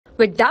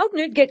With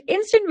Doubtnut, get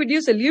instant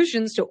video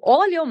solutions to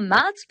all your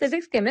maths,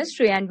 physics,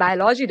 chemistry, and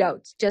biology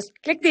doubts. Just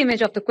click the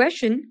image of the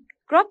question,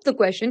 crop the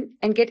question,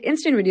 and get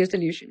instant video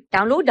solution.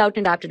 Download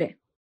Doubtnut app today.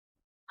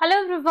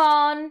 Hello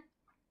everyone.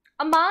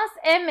 A mass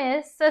m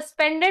is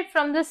suspended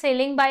from the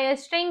ceiling by a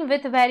string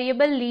with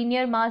variable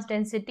linear mass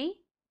density.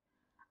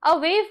 A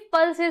wave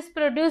pulse is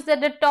produced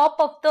at the top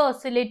of the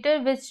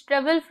oscillator which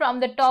travels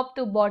from the top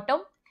to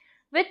bottom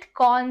with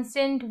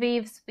constant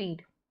wave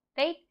speed.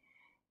 Right?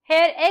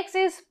 Here x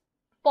is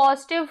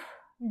positive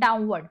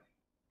downward.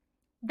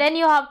 Then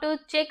you have to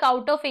check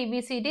out of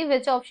ABCD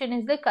which option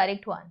is the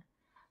correct one.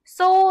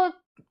 So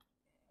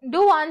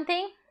do one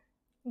thing,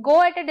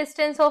 go at a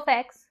distance of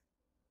x.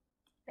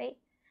 Right?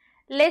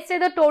 Let's say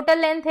the total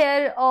length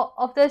here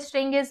of the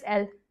string is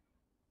L.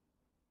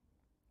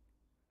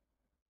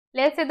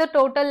 Let's say the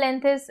total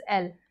length is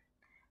L.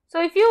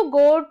 So if you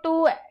go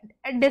to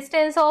a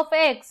distance of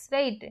x,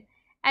 right,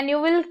 and you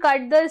will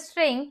cut the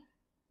string.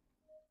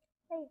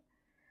 Right?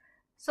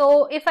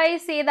 So if I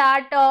say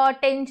that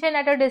tension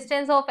at a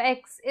distance of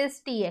x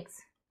is Tx.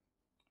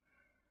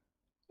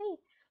 Right?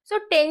 So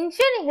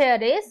tension here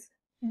is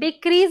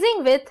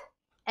decreasing with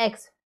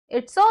x.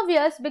 It's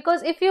obvious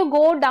because if you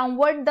go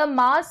downward, the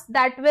mass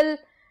that will,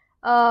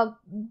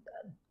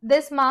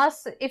 this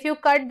mass, if you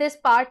cut this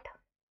part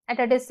at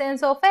a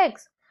distance of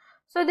x,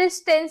 so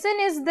this tension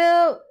is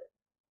the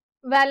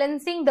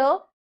balancing the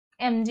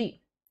mg.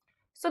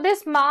 So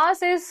this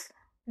mass is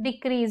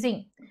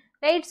decreasing,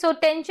 right? So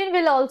tension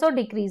will also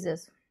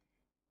decreases,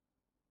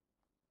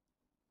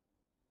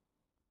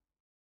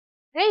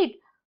 right?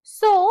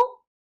 So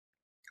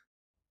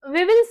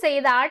we will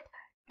say that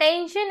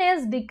tension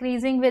is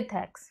decreasing with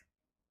x.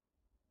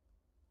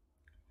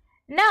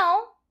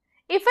 Now,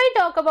 if I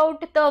talk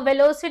about the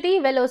velocity,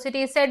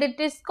 velocity said it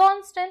is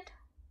constant.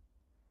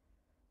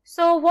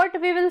 So what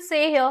we will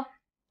say here?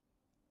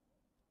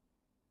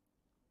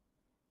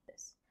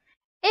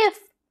 If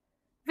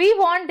we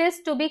want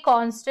this to be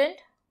constant,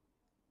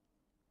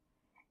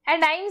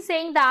 and I am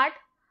saying that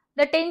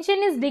the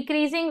tension is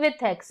decreasing with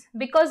x,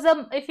 because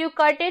if you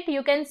cut it,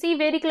 you can see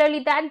very clearly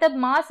that the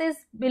mass is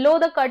below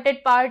the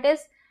cutted part is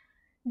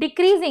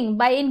decreasing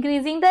by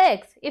increasing the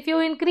x. If you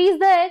increase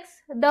the x,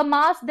 the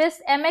mass,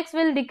 this mx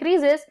will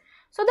decreases,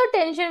 so the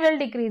tension will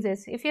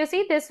decreases. If you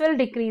see, this will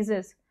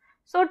decreases,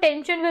 so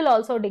tension will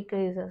also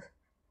decreases.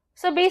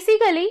 So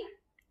basically,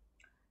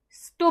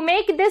 to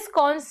make this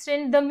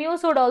constant, the mu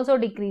should also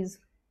decrease,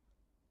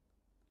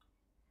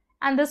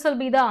 and this will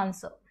be the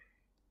answer.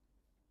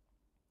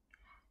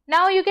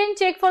 Now you can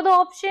check for the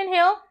option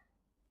here.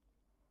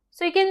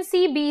 So you can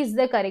see B is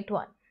the correct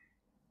one.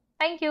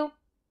 Thank you.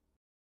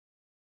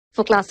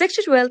 For class 6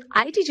 to 12,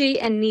 IIT JEE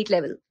and NEET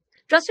level.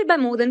 Trusted by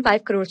more than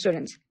 5 crore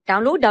students.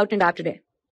 Download Doubtnut app today.